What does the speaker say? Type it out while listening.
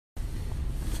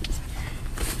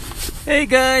Hey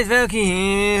guys, Valky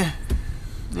here.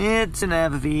 It's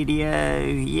another video,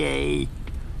 yay.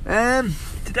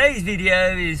 Today's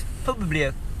video is probably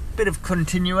a bit of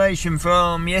continuation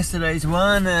from yesterday's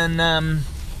one, and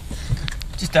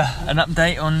just an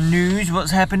update on news, what's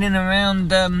happening around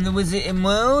the wizarding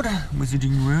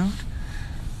world.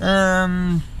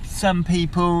 Some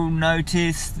people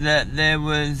noticed that there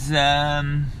was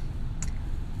new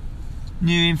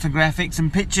infographics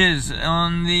and pictures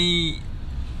on the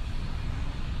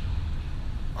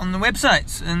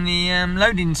websites and the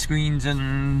loading screens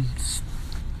and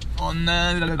on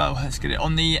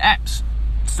the apps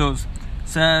stores.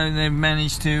 So they've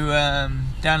managed to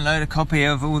download a copy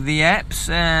of all the apps,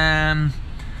 and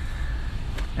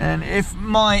if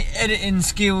my editing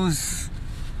skills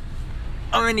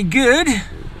are any good,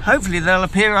 hopefully they'll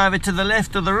appear either to the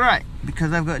left or the right,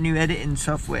 because I've got a new editing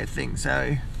software thing.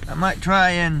 So I might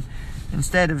try, and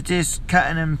instead of just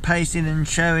cutting and pasting and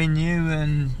showing you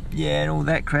and all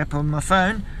that crap on my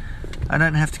phone, I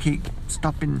don't have to keep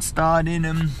stopping and starting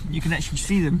them. You can actually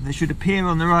see them. They should appear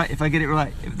on the right if I get it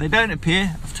right. If they don't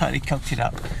appear, I've totally cocked it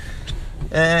up.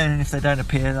 And if they don't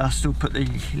appear, I'll still put the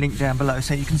link down below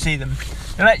so you can see them.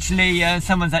 They're actually,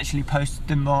 someone's actually posted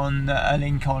them on a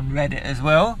link on Reddit as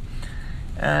well.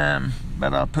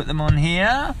 But I'll put them on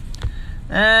here.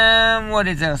 What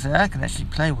is else? I can actually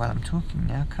play while I'm talking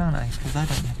now, can't I? Because I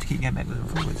don't have to keep going backwards and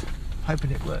forwards.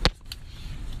 Hoping it works.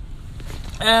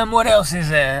 What else is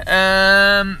there?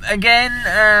 Again,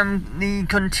 the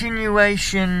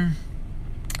continuation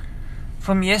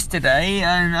from yesterday,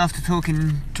 and after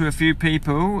talking to a few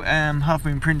people, Half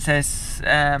Moon Princess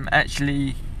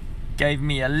actually gave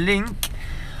me a link.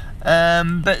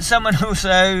 But someone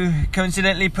also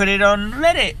coincidentally put it on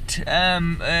Reddit,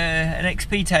 an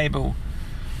XP table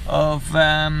of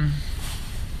let's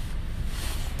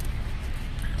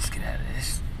get out of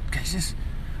this. Cases.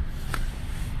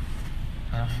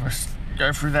 Let's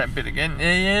go through that bit again.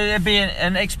 There'd be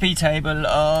an XP table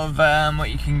of what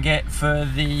you can get for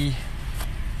the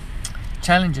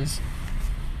challenges.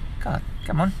 God,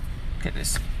 come on, get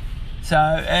this. So,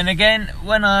 and again,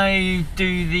 when I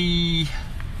do the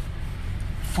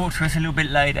Fortress a little bit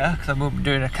later, because I will be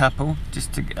doing a couple,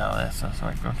 just to get, that's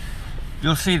right,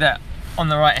 you'll see that on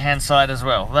the right hand side as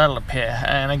well. That'll appear,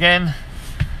 and again,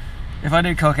 if I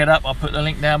do cock it up, I'll put the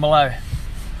link down below.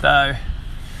 So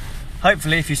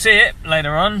hopefully if you see it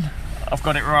later on, I've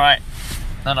got it right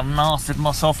and I've mastered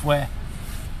my software.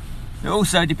 It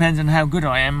also depends on how good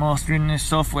I am mastering this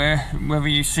software, whether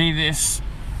you see this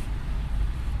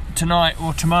tonight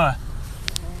or tomorrow.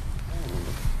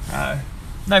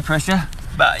 No pressure,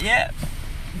 but yeah,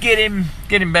 getting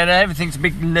better. Everything's a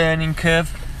big learning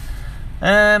curve.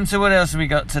 So what else have we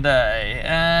got today?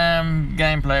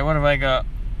 Gameplay. What have I got?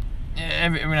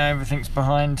 Everything's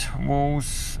behind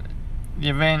walls. The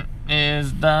event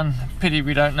is done. Pity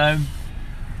we don't know.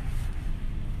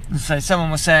 So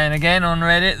someone was saying again on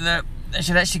Reddit that they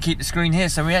should actually keep the screen here,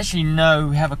 so we actually know,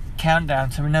 we have a countdown,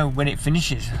 so we know when it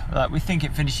finishes. Like, we think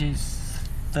it finishes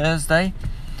Thursday,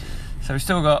 so we've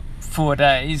still got 4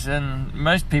 days, and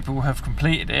most people have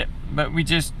completed it, but we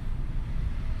just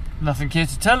nothing here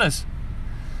to tell us.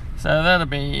 So that'll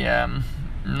be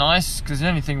nice, because the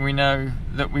only thing we know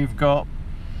that we've got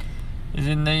is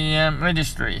in the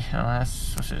registry. Oh,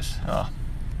 what's this? Oh,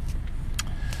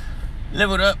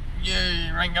 leveled up,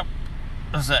 yay, rank up.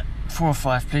 What's that? 4 or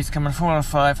 5, please. Come on, 4 or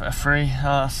 5 are free.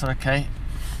 That's okay.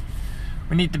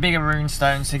 We need the bigger rune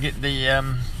stones to get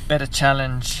the better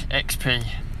challenge XP.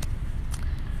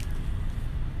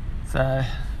 So,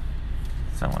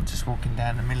 someone just walking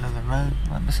down the middle of the road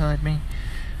right beside me.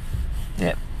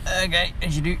 Yep. Okay,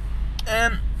 as you do.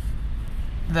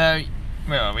 Though,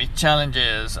 where are we?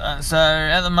 Challenges. So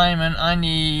at the moment I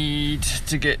need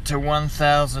to get to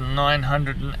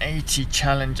 1,980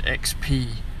 challenge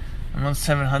XP. I'm on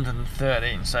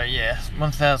 713, so yeah,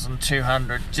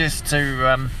 1,200 just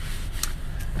to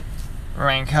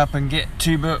rank up and get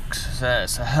 2 books. So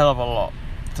it's a hell of a lot.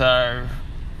 So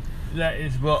that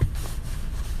is what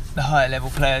the higher level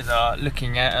players are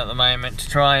looking at the moment, to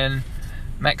try and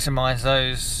maximise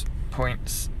those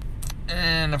points.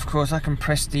 And of course I can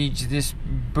prestige this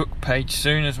book page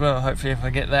soon as well, hopefully, if I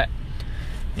get that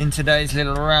in today's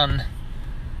little run.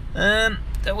 So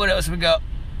what else have we got?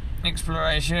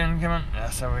 Exploration, come on.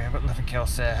 So we have got nothing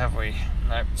else there, have we?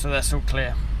 Nope, so that's all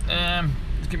clear.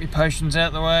 Let's get my potions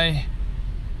out the way.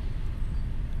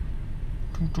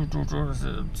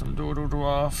 Some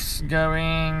dwarfs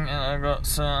going, and I've got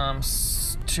some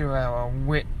 2-hour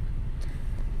wit.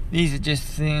 These are just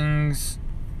things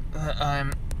that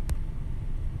I'm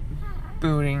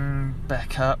building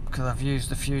back up because I've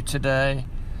used a few today.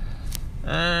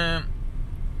 I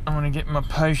want to get my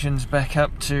potions back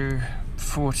up to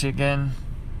 40 again,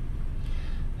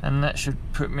 and that should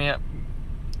put me up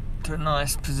to a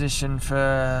nice position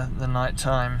for the night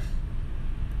time.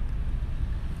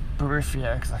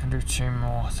 Peripheral, because I can do 2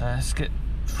 more, so let's get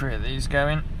 3 of these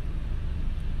going.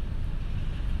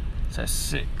 So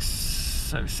 6,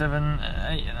 so 7,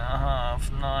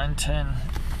 8.5, 9, 10,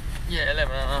 yeah,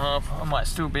 11.5. I might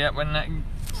still be up when that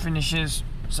finishes,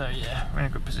 so yeah, we're in a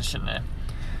good position there.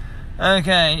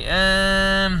 Okay,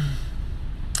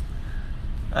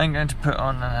 I'm going to put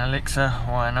on an elixir,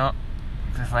 why not,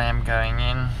 if I am going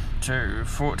in to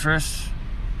Fortress,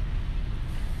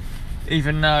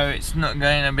 even though it's not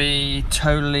going to be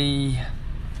totally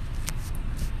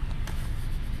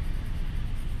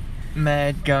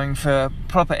mad going for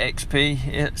proper XP.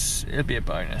 It'll be a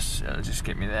bonus. It'll just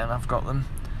get me there, and I've got them.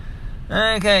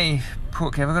 Okay,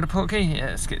 portkey. Have I got a portkey? Yeah,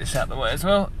 let's get this out of the way as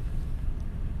well.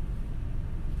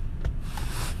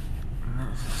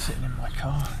 Sitting in my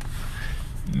car.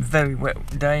 Very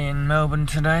wet day in Melbourne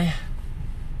today.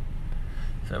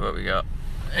 So what we got?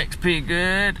 XP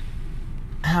good.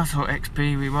 Household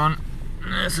XP we want.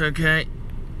 That's okay.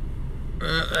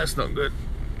 That's not good.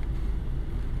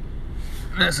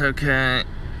 That's okay.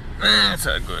 That's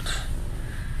so good.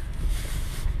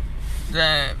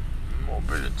 There, more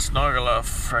brilliant Snargler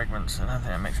fragments. I don't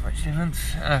think that makes much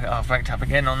difference. Okay, I've ranked up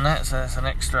again on that, so that's an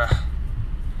extra.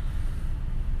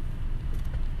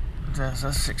 That's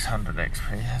 600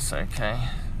 XP. That's okay.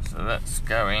 So that's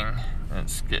going.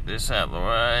 Let's get this out of the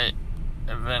way.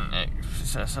 Event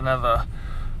X. That's another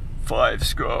 5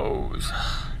 scrolls. So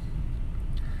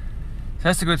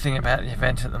that's the good thing about the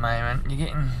event at the moment. You're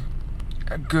getting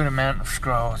a good amount of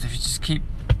scrolls if you just keep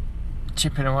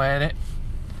chipping away at it.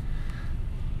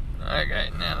 Okay,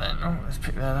 now then, let's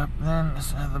pick that up then.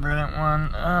 That's another brilliant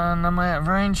one. And am I out of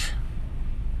range?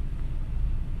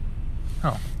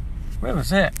 Oh, where was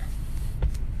that?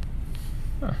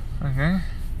 Oh, okay.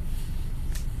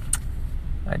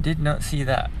 I did not see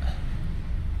that.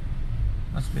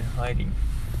 Must have been hiding.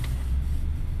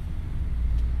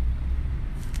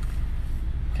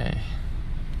 Okay.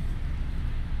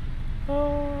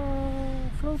 Oh,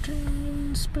 floating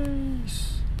in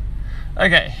space.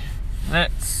 Okay,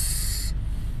 let's.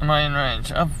 Am I in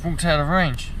range? I've walked out of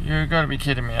range. You've got to be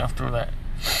kidding me after all that.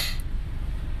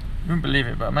 You wouldn't believe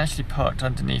it, but I'm actually parked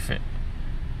underneath it.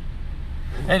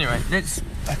 Anyway, let's.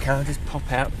 Okay, I'll just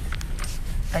pop out,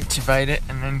 activate it,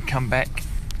 and then come back.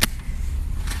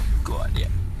 Good idea.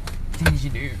 Things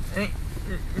you do.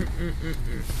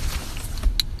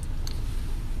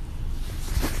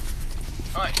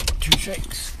 Right, 2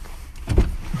 shakes.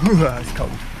 It's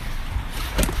cold.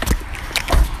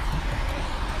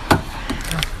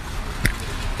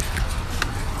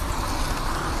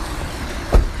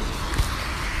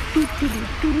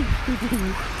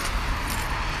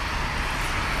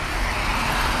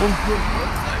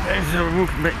 Okay, so we're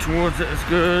walking back towards it, that's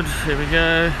good. Here we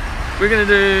go. We're going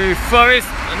to do forest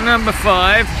number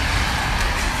 5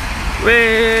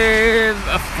 with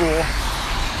a 4.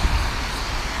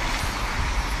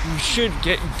 We should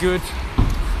get good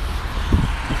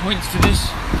points for this.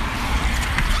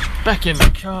 Back in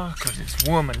the car because it's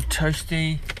warm and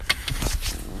toasty.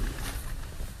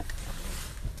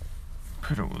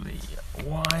 Put all the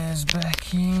wires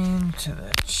back into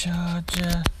the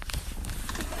charger.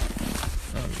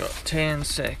 I've got 10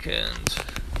 seconds.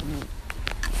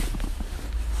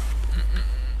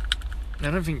 I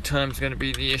don't think time's going to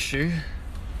be the issue.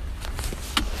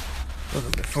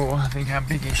 Wasn't before. I think our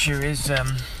big issue is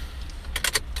that's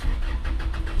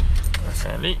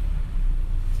handy.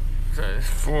 So this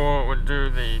 4 would do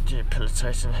the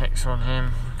debilitation hex on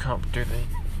him. Can't do the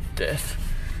death.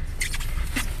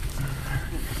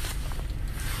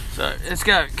 So let's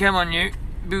go. Come on, you.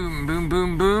 Boom, boom,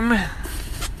 boom, boom.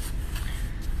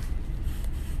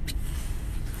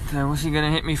 So what's he going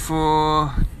to hit me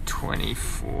for?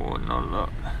 24, not a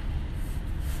lot.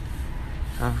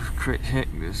 I've crit hit,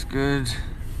 that's good.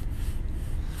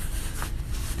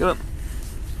 Go on.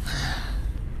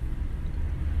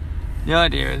 The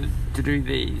idea to do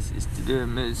these is to do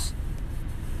them as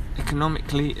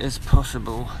economically as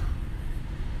possible.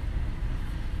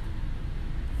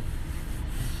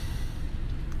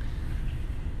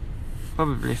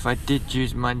 Probably if I did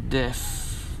use my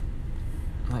death,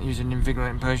 like use an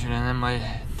invigorating potion and then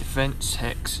my defense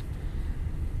hex,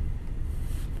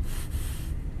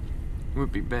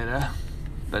 would be better.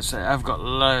 Let's say I've got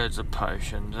loads of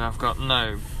potions, I've got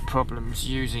no problems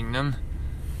using them.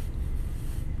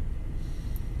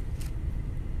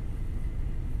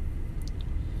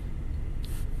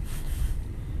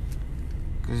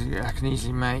 Because I can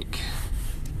easily make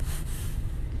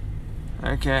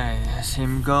Okay, that's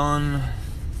him gone.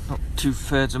 Not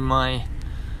 2/3 of my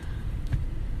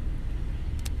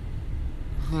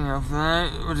thing off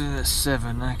that. What is that?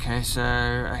 7. Okay, so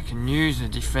I can use the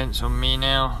defense on me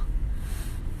now.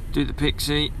 Do the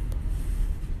pixie.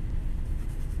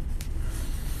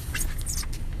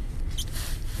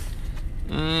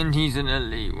 And he's an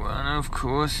elite one, of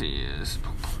course he is.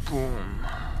 Boom.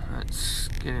 Let's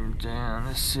get him down.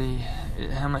 Let's see.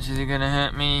 How much is he going to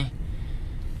hurt me?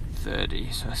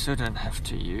 30. So I still don't have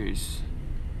to use.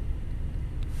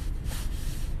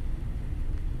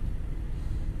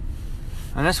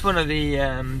 And that's one of the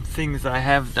things I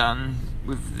have done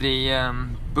with the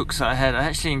books I had. I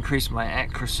actually increased my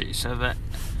accuracy so that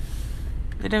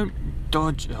they don't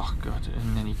dodge. Oh god,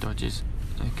 and then he dodges.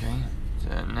 Okay.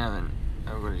 So now then.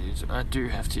 I do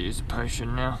have to use a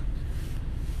potion now.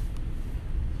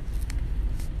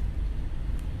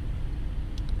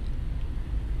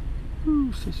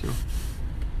 Ooh, Cecil.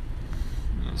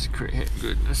 That's a crit hit.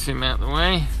 Good. That's him out the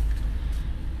way.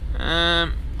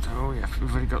 Oh yeah,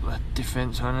 we've already got the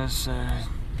defense on us.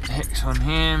 Hex on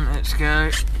him. Let's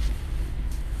go.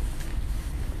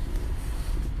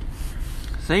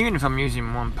 So even if I'm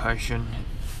using one potion,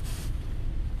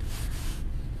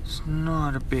 it's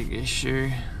not a big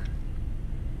issue.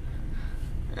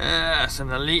 That's an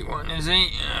elite one, is he?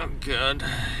 Oh god,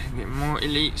 get more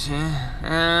elites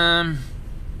here.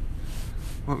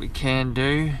 What we can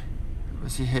do,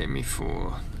 what's he hitting me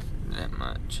for? That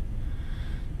much.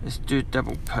 Let's do a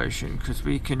double potion, because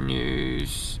we can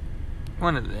use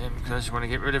one of them, because I just want to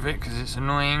get rid of it, because it's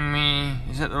annoying me.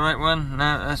 Is that the right one?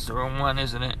 No, that's the wrong one,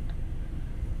 isn't it?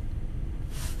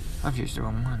 I've used the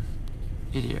wrong one.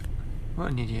 Idiot. What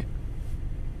an idiot.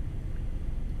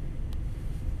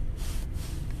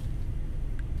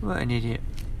 What an idiot.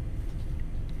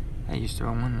 I used the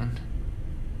wrong one then.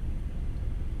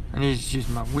 I need to use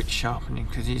my wit sharpening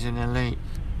because he's an elite.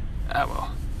 Ah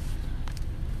well.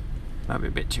 Might be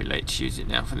a bit too late to use it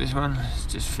now for this one. Let's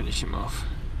just finish him off.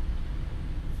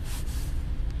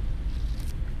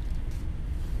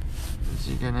 Is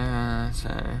he gonna... So,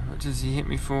 what does he hit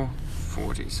me for?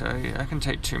 40, so I can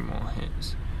take 2 more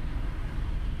hits.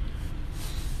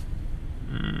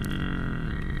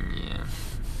 Yeah.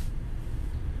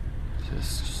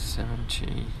 Just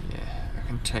 70, yeah. I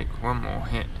can take 1 more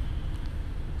hit.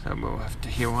 So we'll have to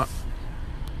heal up.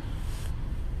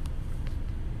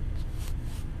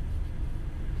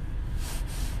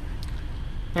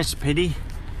 That's a pity.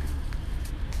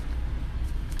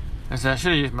 As I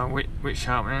should have used my wit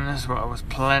sharpening, that's what I was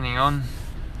planning on.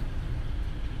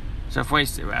 So I've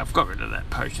wasted it. I've got rid of that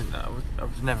potion that I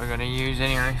was never going to use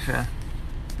anyway, so.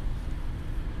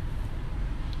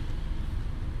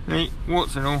 Right,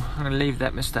 warts and all, I'm going to leave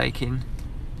that mistake in.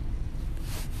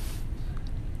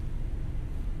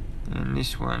 And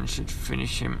this one should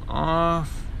finish him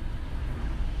off.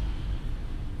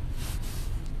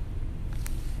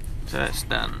 So that's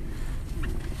done.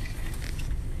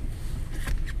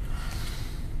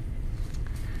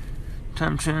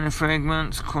 Time turner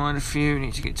fragments, quite a few.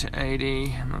 Need to get to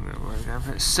 80. I'm not going to worry about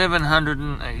it.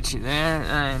 780 there,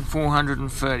 and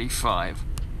 435.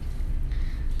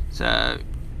 So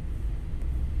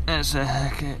that's a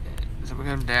heck. So we're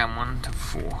going down 1 to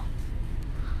 4.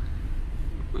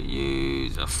 We'll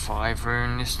use a 5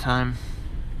 rune this time.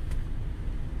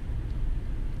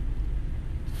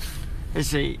 Let's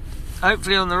see.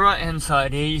 Hopefully on the right hand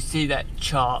side here you see that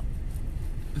chart.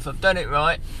 If I've done it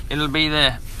right, it'll be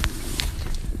there.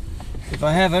 If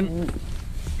I haven't,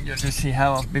 you'll just see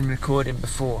how I've been recording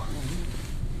before.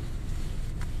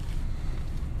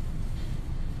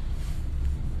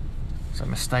 So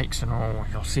mistakes and all,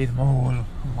 you'll see them all on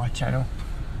my channel.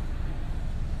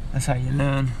 That's how you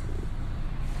learn.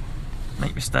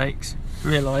 Make mistakes.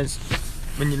 Realise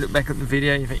when you look back at the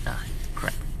video you think, ah,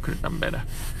 crap, could have done better.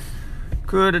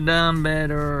 Could have done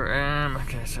better.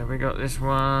 Okay, so we got this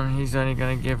one. He's only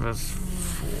going to give us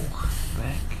 4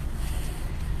 back.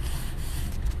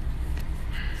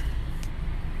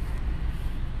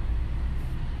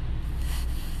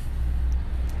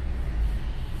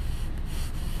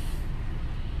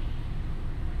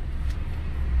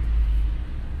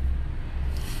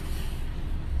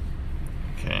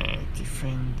 Okay,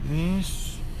 defend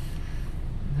this.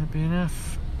 Would that be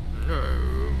enough? No,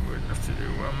 we'll have to do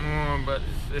 1 more, but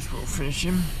this will finish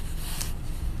him.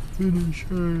 Finish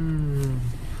him.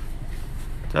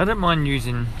 So I don't mind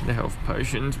using the health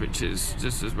potions, which is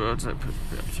just as well, so I put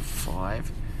it up to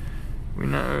 5. We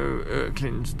know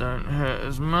Urklins don't hurt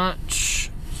as much,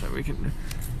 so we can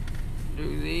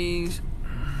do these.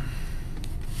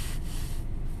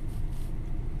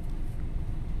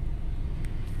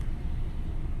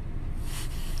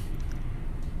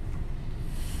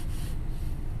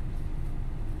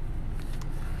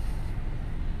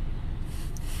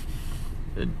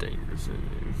 dangerous.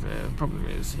 The problem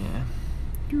is, yeah,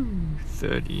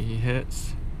 30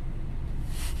 hits.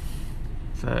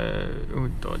 So, oh,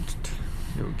 dodged.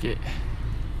 You'll get.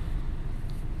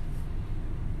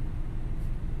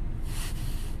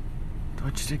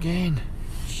 Dodged again.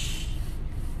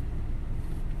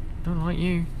 Don't like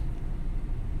you.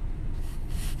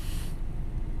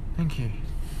 Thank you.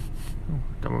 Oh,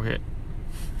 double hit.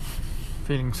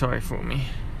 Feeling sorry for me.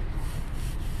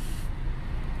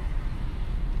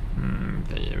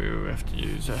 Yeah, we will have to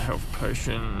use a health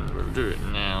potion. We'll do it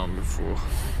now before.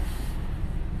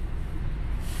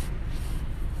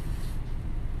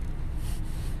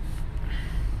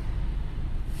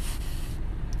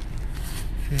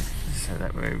 So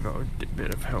that way we've got a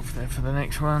bit of health there for the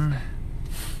next one.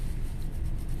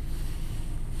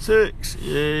 6,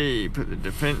 yay, put the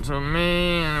defense on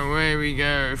me, and away we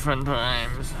go, fun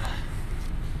times.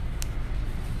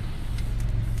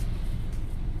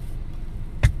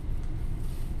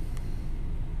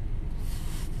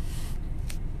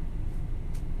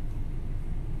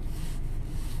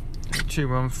 Okay, 2,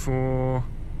 1, 4,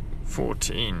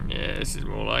 14, yeah, this is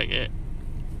more like it.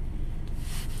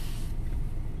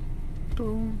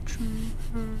 Don't you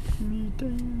hurt me,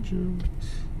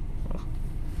 dangerous. Oh.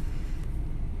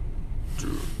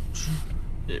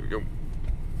 There we go.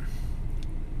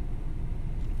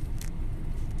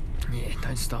 Yeah,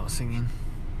 don't start singing.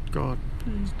 God,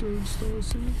 please don't start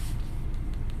singing.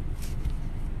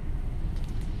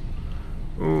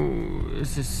 Oh,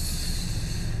 is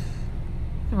this...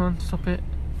 Come on, stop it.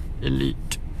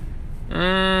 Elite. Oh,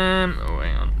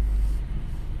 hang on.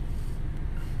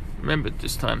 Remembered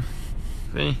this time.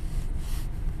 See?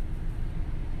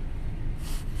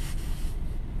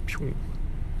 Pew.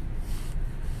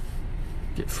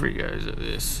 Get 3 goes at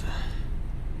this.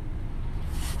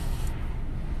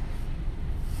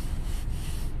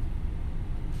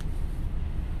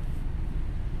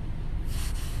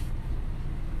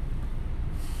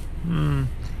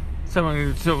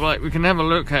 Someone sort of like, we can have a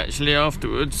look actually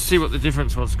afterwards, see what the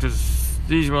difference was, because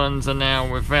these ones are now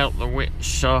without the wit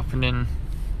sharpening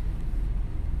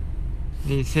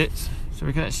these hits, so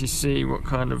we can actually see what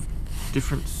kind of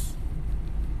difference.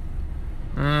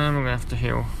 We're gonna have to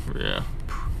heal, yeah.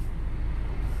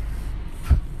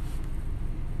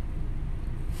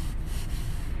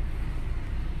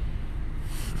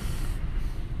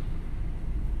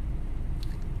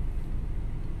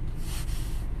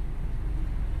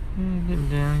 Get him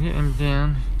down, get him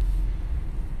down.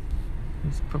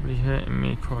 He's probably hurting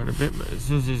me quite a bit, but as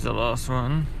soon as he's the last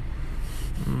one,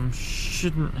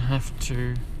 shouldn't have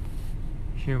to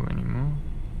heal anymore.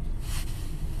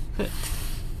 Hit.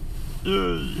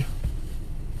 Yay!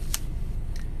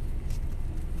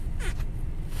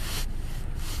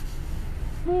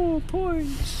 More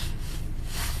points!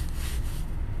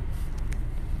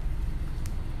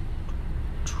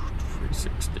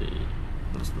 360.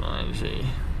 That's 90.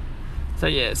 So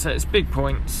yeah, so it's big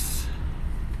points.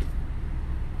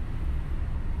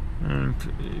 And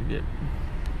you get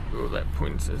all that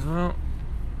points as well.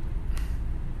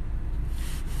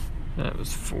 That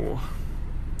was 4.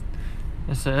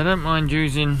 So I don't mind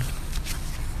using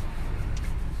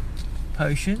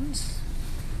potions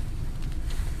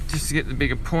just to get the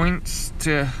bigger points,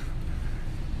 to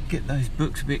get those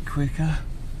books a bit quicker.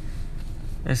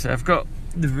 So I've got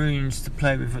the runes to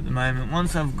play with at the moment.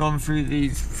 Once I've gone through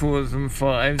these 4s and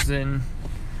 5s, then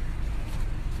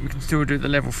we can still do the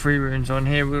level 3 runes on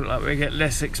here. We look like we get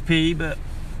less XP, but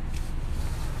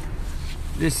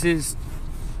this is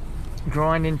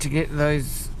grinding to get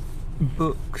those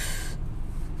books.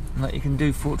 Like, you can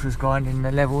do fortress grinding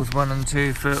the levels 1 and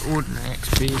 2 for ordinary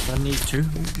XP if I need to.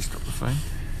 Oh, just stop the phone.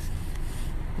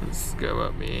 Let's go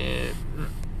up here.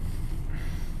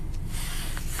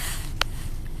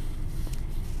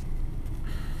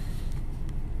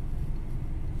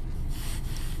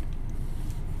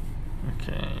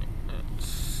 Okay,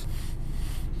 let's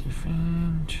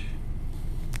defend.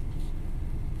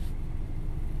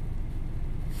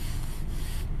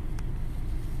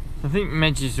 I think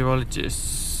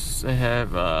Magizoologists, they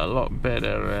have a lot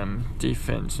better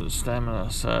defense and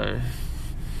stamina, so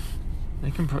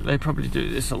they probably do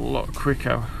this a lot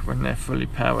quicker when they're fully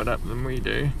powered up than we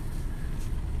do.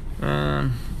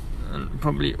 And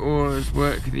probably auras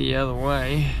work the other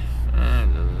way.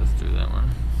 And let's do that one.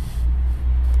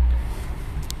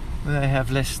 They have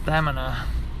less stamina,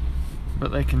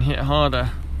 but they can hit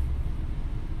harder.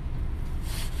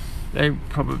 They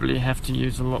probably have to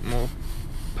use a lot more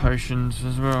potions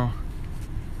as well.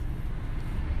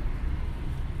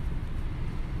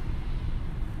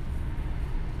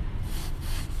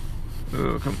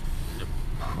 Oh, come.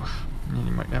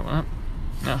 Nearly make that one up.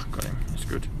 Ah, got him. That's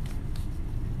good.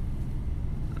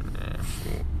 Yeah,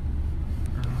 4.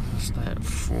 Stay at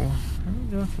 4. How many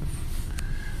do I have?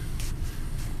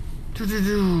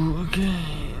 Okay.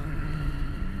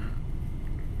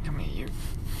 Come here, you.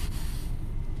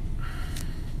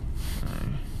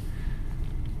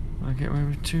 Will I get away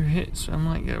with 2 hits? I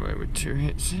might get away with 2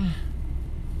 hits here.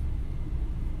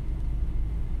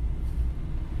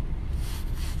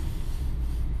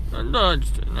 I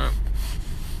dodged it, no.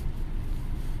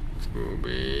 This will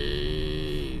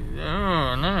be...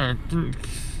 Oh, no, it didn't.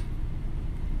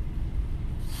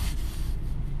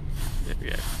 There we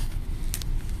go.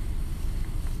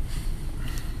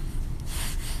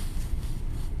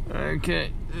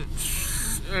 Okay, it's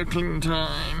circling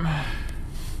time.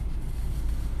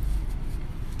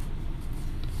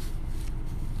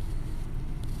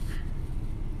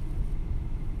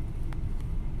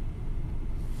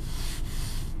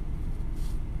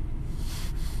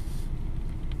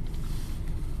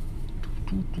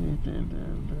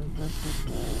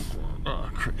 Oh,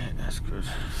 crit hit, that's good.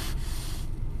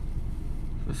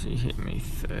 Because he hit me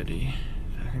 30.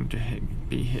 I can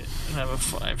be hit another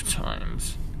 5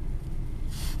 times.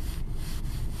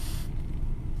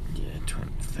 Yeah,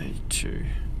 32.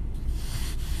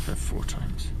 For 4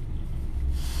 times.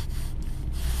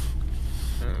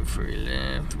 3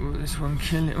 left. Will this one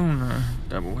kill it? Oh no,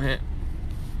 double hit.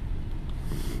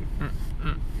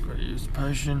 Gotta use the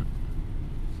potion.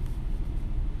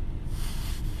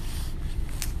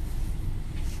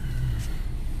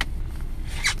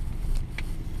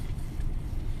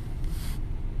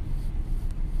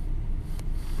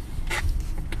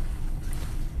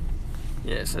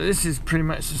 Yeah, so this is pretty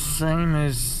much the same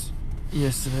as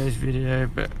yesterday's video,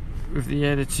 but with the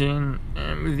editing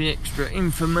and with the extra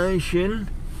information.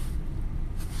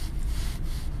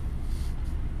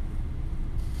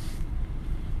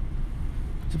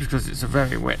 Just because it's a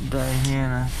very wet day here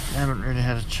and I haven't really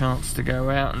had a chance to go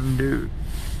out and do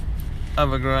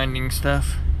other grinding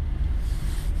stuff.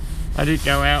 I did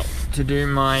go out to do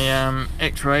my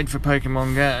X-raid for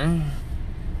Pokemon Go.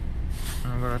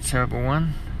 And I got a terrible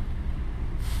one.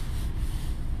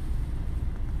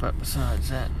 But besides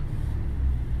that,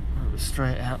 it was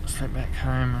straight out, straight back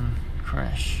home and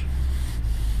crash.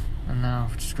 And now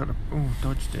I've just got to... Oh,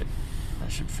 dodged it.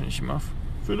 That should finish him off.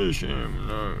 Finish him!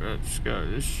 No, let's go.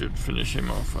 This should finish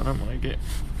him off. I don't want to get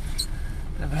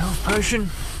another health potion.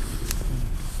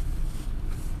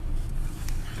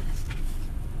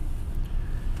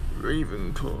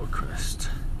 Ravenclaw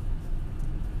crest.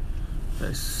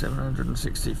 That's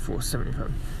 764,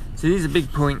 75. So these are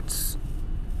big points.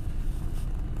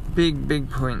 Big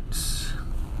points.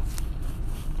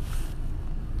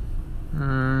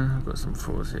 I've got some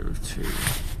 4s here with 2.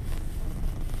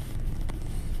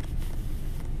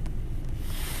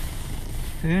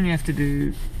 So you only have to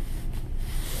do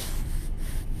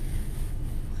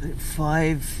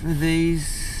 5 of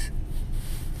these,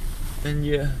 and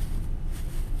yeah.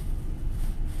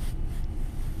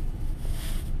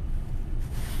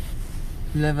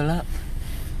 Level up.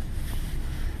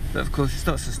 But of course it's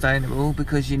not sustainable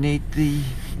because you need the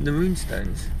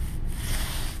runestones.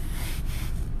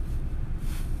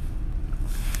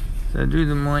 So do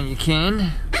them while you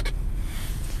can.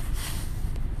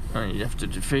 Oh, you have to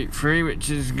defeat 3, which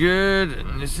is good.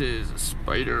 And this is a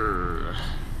spider.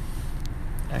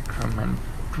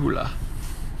 Acromantula.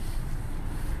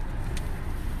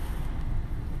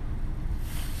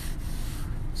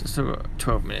 So still got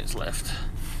 12 minutes left.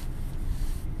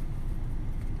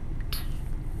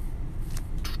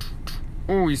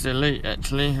 Oh, he's elite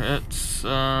actually. Let's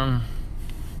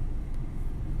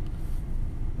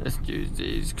use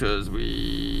these because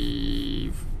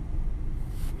we've...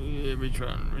 Yeah, which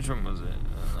one was it?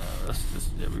 Let's just,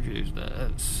 yeah, we've used that.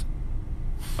 That's...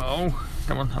 Oh,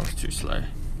 come on, that was too slow.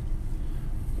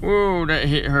 Whoa, that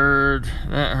hit hurt.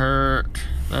 That hurt.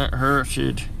 That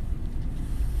hurted.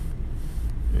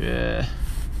 Yeah.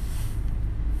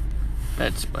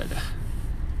 Bad spider.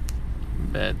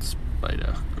 Bad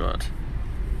spider. God.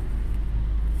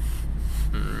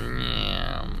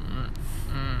 Yeah.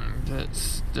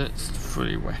 Let's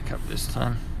fully whack up this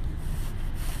time.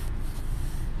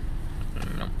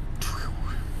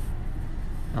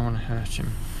 I want to hurt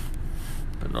him,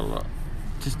 but not a lot.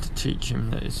 Just to teach him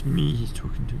that it's me he's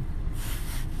talking to.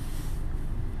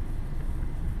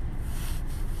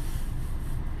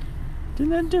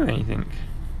 Didn't that do anything?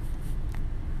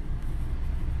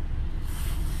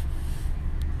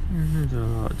 It didn't do a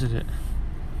lot, did it?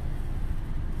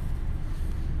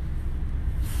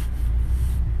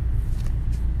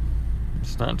 I'm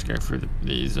starting to go through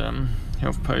these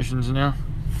health potions now.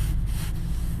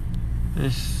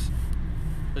 This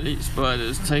elite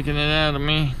spider's taking it out of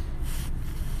me.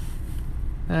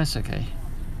 That's okay.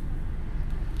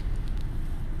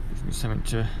 Gives me something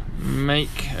to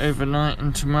make overnight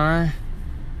and tomorrow.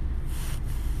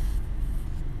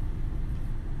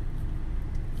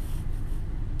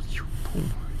 Yeah,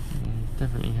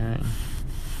 definitely hurting.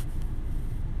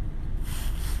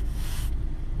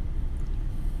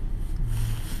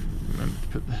 Remember to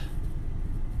put the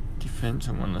defense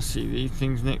on when I see these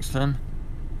things next time.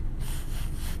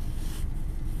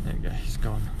 There we go, he's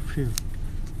gone. Phew.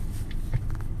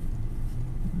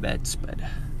 Bad spider.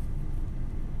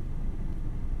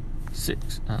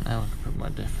 6. Oh, now I can put my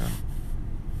def on.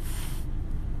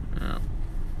 Yeah.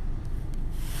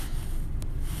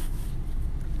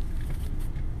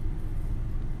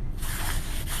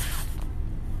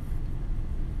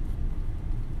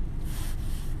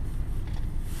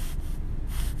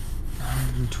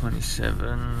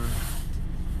 $127,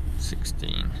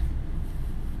 16.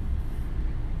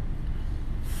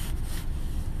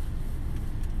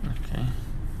 Okay.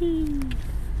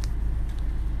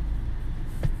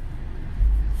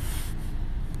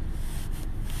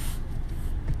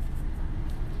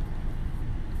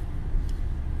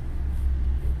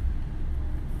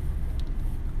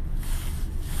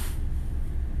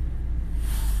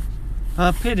 I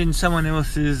appeared in someone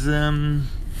else's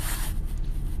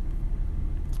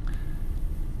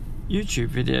YouTube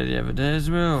video the other day as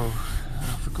well.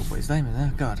 I forgot what his name is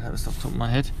now. God, that was off the top of my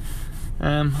head.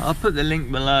 I'll put the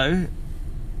link below,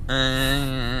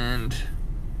 and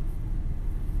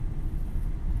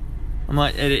I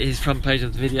might edit his front page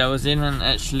of the video I was in and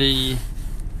actually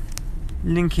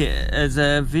link it as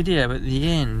a video at the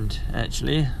end.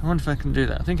 Actually, I wonder if I can do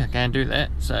that. I think I can do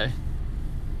that, so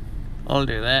I'll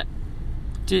do that.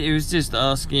 It was just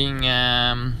asking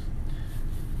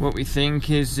what we think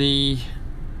is the...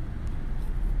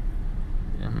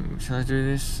 shall I do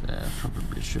this?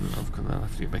 Probably shouldn't have, because I'll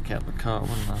have to get back out of the car,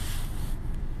 wouldn't I?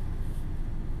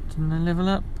 Didn't I level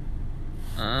up?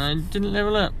 I didn't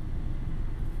level up.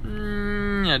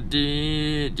 I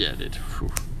did. Yeah, I did.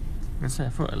 Whew. I say I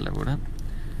thought I leveled up.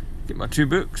 Get my 2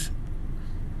 books.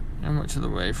 How much of the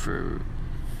way through?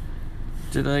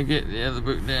 Did I get the other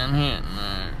book down here?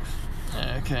 No.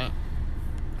 Okay.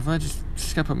 If I just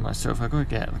scupper myself, I've got to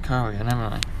get out of the car again,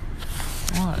 haven't I?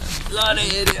 What a bloody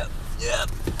idiot. Yep.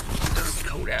 It's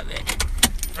cold out there.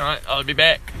 Alright, I'll be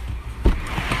back.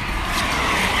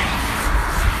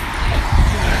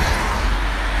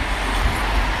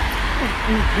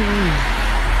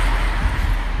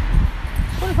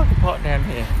 What if I could park down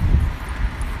here?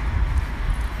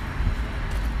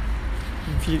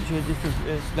 In future,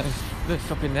 let's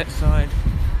stop in that side.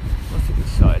 What's it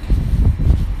this side?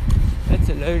 That's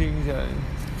a loading zone.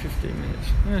 15 minutes.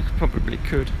 I probably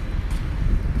could.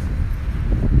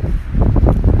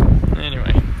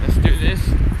 Anyway, let's do this.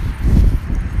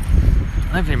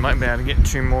 Hopefully might be able to get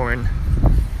 2 more in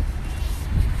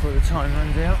before the time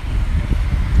runs out.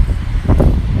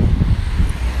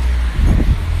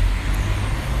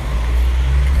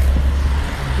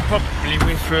 Could probably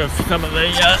whiz through some of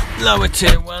the lower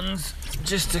tier ones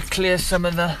just to clear some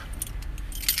of the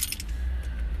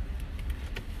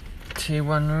tier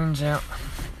 1 runes out.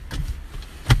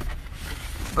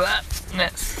 But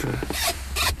that's for...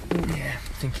 yeah,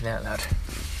 thinking out loud.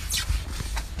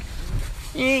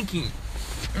 Yankee.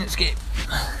 Let's get...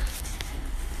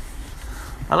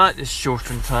 I like this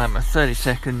shortened timer, 30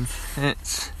 seconds.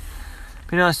 It's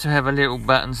be nice to have a little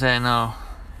button saying, oh,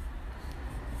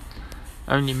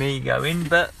 only me going,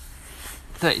 but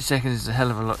 30 seconds is a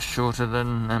hell of a lot shorter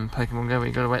than Pokemon Go, where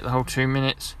you've got to wait the whole 2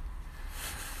 minutes.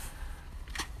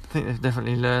 I think they've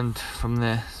definitely learned from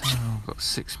there. So I've got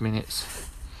 6 minutes.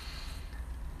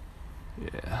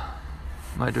 Yeah.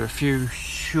 Might do a few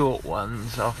short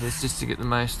ones after this just to get the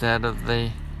most out of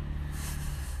the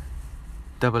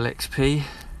double XP.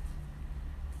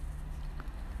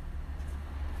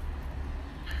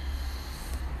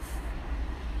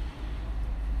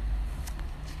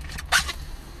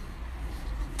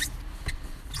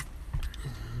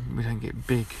 We don't get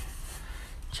big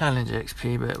challenge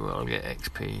XP, but we'll get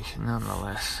XP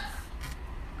nonetheless.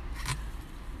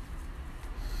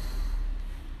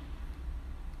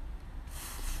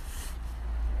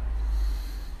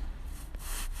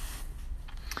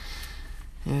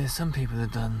 Yeah, some people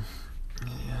have done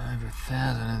over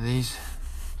 1,000 of these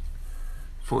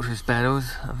fortress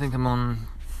battles. I think I'm on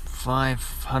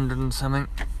 500 and something.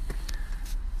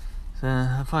 So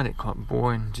I find it quite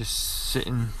boring just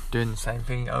sitting doing the same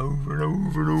thing over and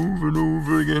over and over and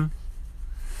over again.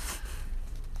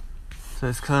 So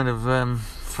it's kind of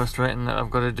frustrating that I've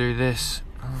got to do this.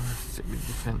 Oh, let's stick with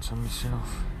defense on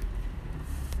myself.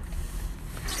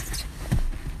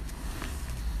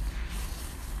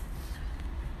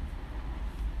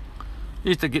 At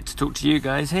least I get to talk to you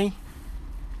guys, hey?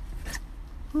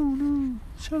 Oh no,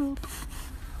 shut up.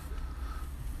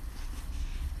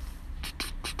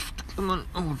 Come on,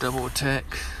 oh, double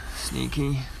attack.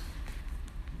 Sneaky.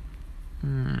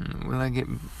 Will I get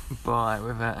by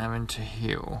without having to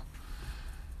heal?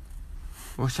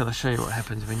 Or shall I show you what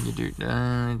happens when you do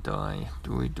die?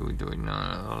 Do we? No,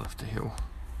 I'll have to heal.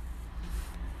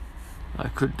 I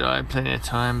could die plenty of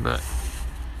time, but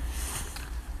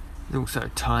there's also a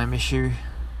time issue.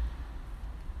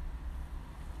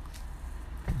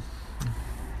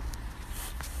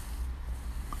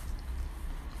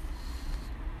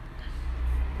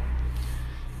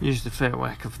 Used a fair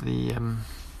whack of the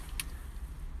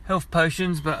health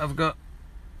potions, but I've got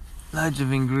loads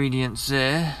of ingredients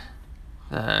there,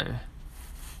 so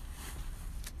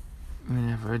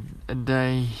whenever a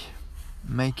day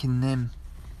making them,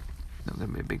 not going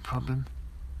to be a big problem.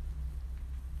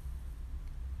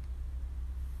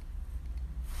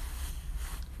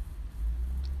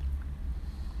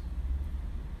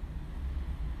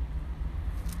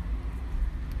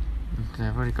 Okay,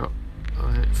 I've already got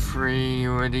 3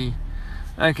 already.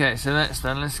 Okay, so that's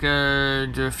done. Let's go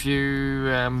do a few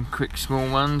quick small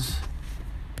ones.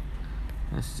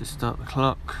 Let's just start the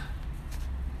clock.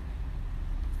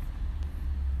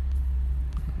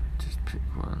 Just pick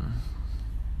one.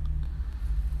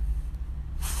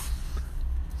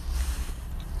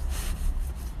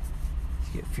 Let's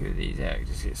get a few of these out,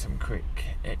 just get some quick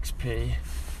XP.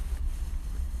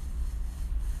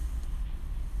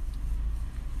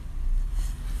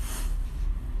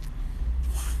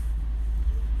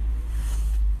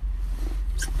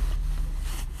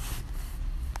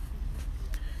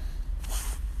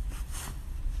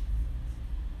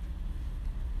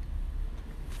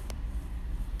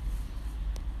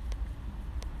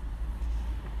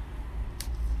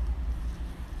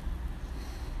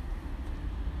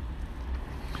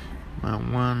 Well,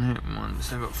 one hit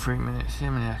once. I've got 3 minutes.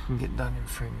 How many I can get done in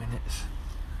 3 minutes?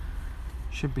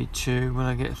 Should be 2. Will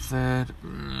I get a third?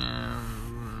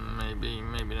 Maybe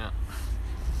not.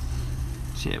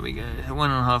 So here we go.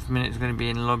 1.5 minutes is going to be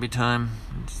in lobby time.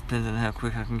 It just depends on how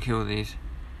quick I can kill these.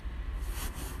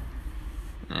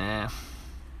 Yeah.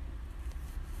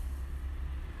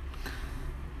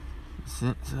 That's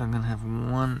it. So I'm going to have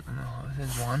 1. No,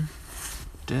 there's 1.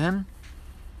 Damn.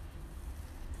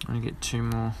 I'm going to get 2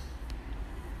 more.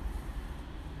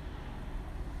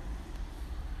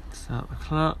 Start the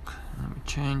clock. Let me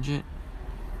change it.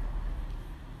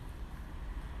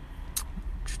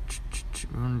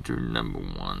 We want to do number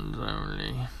 1s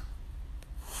only.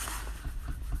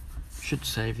 Should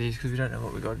save these because we don't know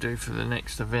what we've got to do for the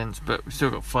next events, but we've still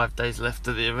got 5 days left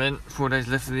of the event, 4 days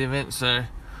left of the event, so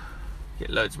get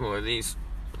loads more of these.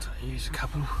 So I use a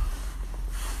couple.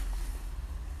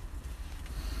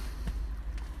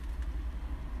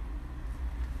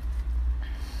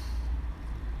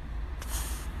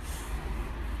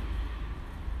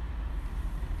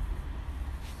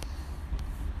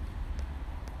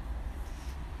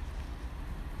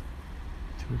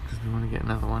 Because we want to get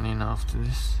another one in after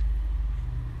this.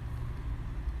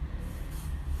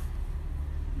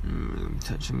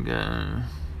 Touch and go.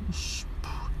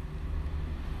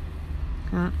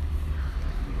 Okay.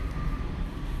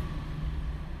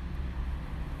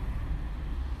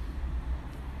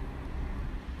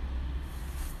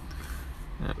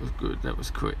 That was good, that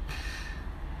was quick.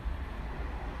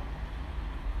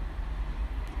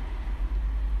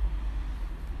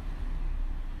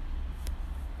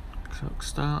 Clock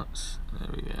starts. There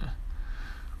we go.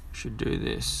 Should do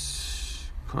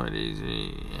this quite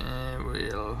easy. And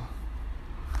we'll go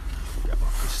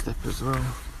off the step as well.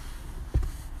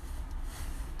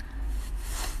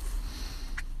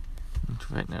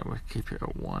 Right now we'll keep it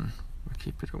at 1. We'll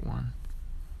keep it at 1.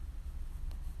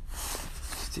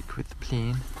 Stick with the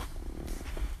plan.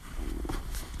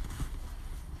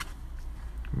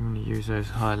 I'm going to use those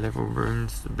high level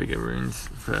runes, the bigger runes,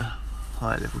 for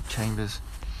high level chambers.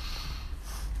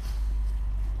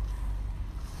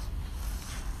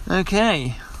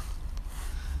 Okay,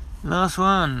 last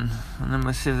one, and then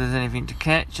we'll see if there's anything to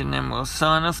catch, and then we'll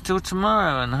sign off till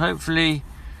tomorrow, and hopefully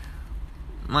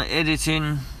my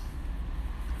editing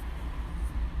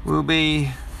will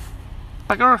be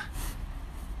bugger.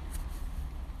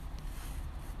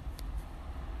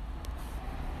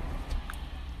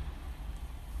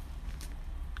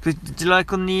 Because did you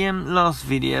like on the last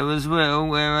video as well,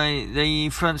 where the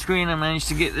front screen I managed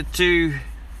to get the 2,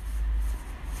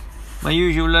 my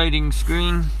usual loading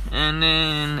screen, and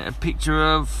then a picture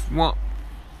of what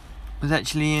was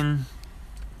actually in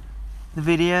the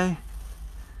video.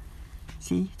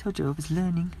 See, told you I was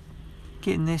learning,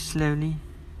 getting there slowly.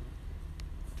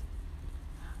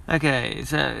 Okay,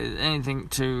 so anything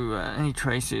to any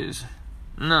traces?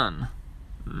 None.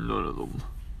 None of them.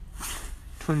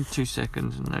 22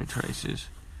 seconds and no traces.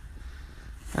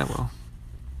 Oh well.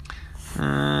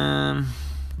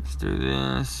 Let's do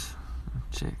this.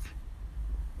 Check.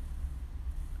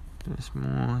 Do this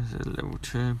more. Is it level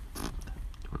 2?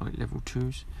 I like level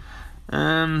 2s.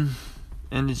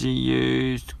 Energy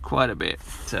used quite a bit,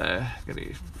 so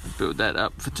gotta build that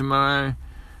up for tomorrow.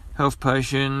 Health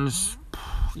potions.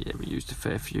 Yeah, we used a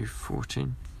fair few,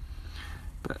 14.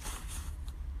 But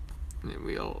then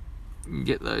we'll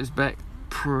get those back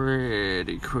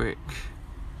pretty quick.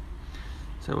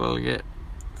 So we'll get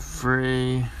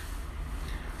 3.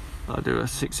 I'll do a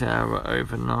 6-hour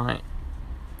overnight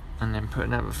and then put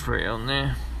another 3 on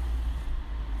there.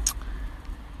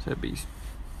 So it'll be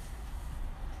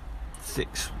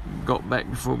 6 got back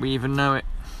before we even know it.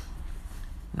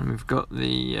 And we've got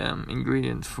the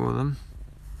ingredients for them.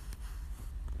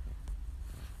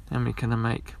 How many can I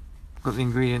make? Got the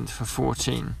ingredients for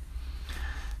 14.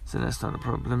 So that's not a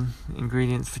problem.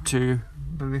 Ingredients for 2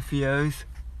 Bolifios.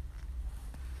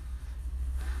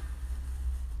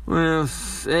 What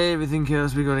else? Everything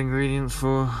else we got ingredients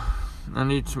for. I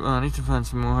need to find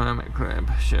some more hermit crab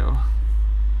shell.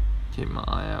 Keep my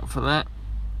eye out for that.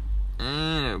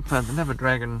 And I found another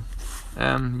dragon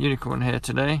unicorn here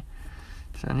today.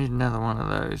 So I need another one of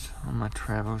those on my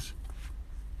travels.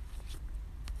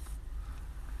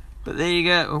 But there you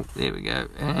go. Oh, there we go.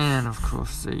 And of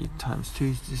course the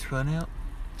 ×2's just run out.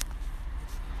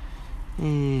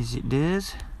 As it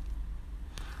does.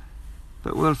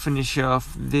 But we'll finish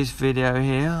off this video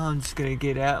here. I'm just going to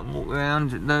get out and walk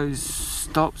around at those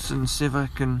stops and see if I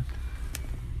can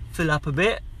fill up a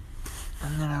bit.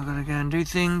 And then I've got to go and do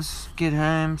things, get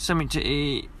home, something to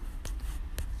eat.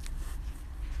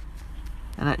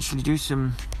 And actually do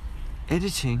some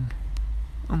editing.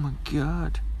 Oh my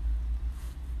god.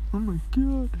 Oh my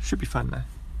god. Should be fun though.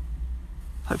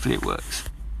 Hopefully it works.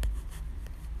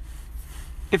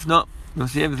 If not, you'll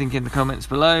see everything in the comments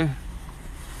below.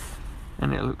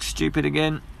 And it'll look stupid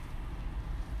again.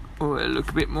 Or it'll look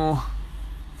a bit more,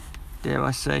 dare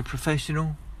I say,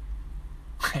 professional.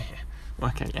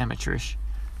 Okay, amateurish.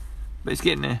 But it's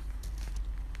getting there.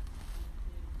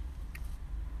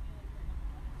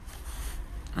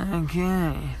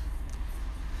 Okay.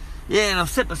 Yeah, and I've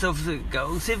set myself a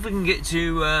goal. See if we can get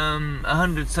to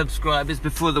 100 subscribers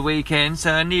before the weekend.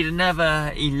 So I need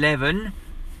another 11.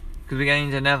 Because we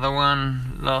gained another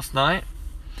one last night.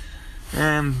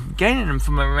 Gaining them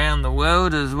from around the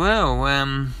world as well.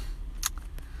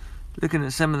 Looking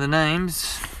at some of the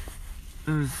names.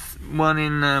 There's one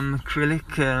in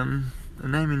Cyrillic. A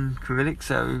name in Cyrillic.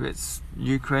 So it's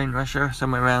Ukraine, Russia,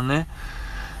 somewhere around there.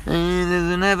 And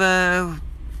there's another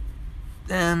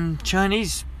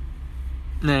Chinese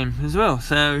name as well.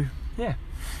 So yeah,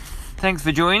 thanks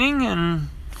for joining and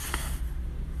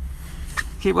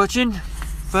keep watching.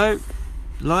 Vote,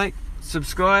 like,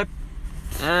 subscribe.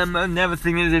 Another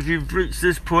thing is, if you've reached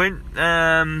this point,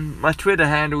 my Twitter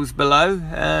handle's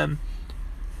below.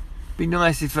 Be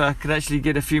nice if I could actually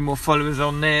get a few more followers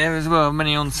on there as well. I'm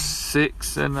only on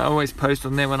 6 and I always post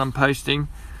on there when I'm posting.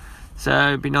 So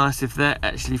it'd be nice if that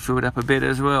actually filled up a bit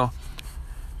as well.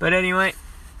 But anyway,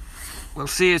 we'll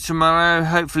see you tomorrow.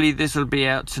 Hopefully this will be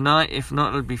out tonight. If not,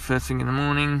 it'll be first thing in the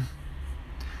morning.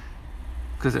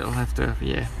 Because it'll have to,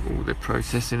 yeah, all the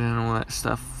processing and all that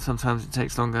stuff. Sometimes it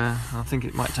takes longer. I think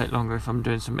it might take longer if I'm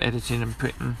doing some editing and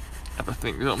putting other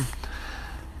things on.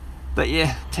 But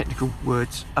yeah, technical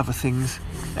words, other things.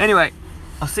 Anyway,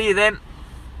 I'll see you then.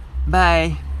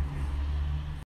 Bye.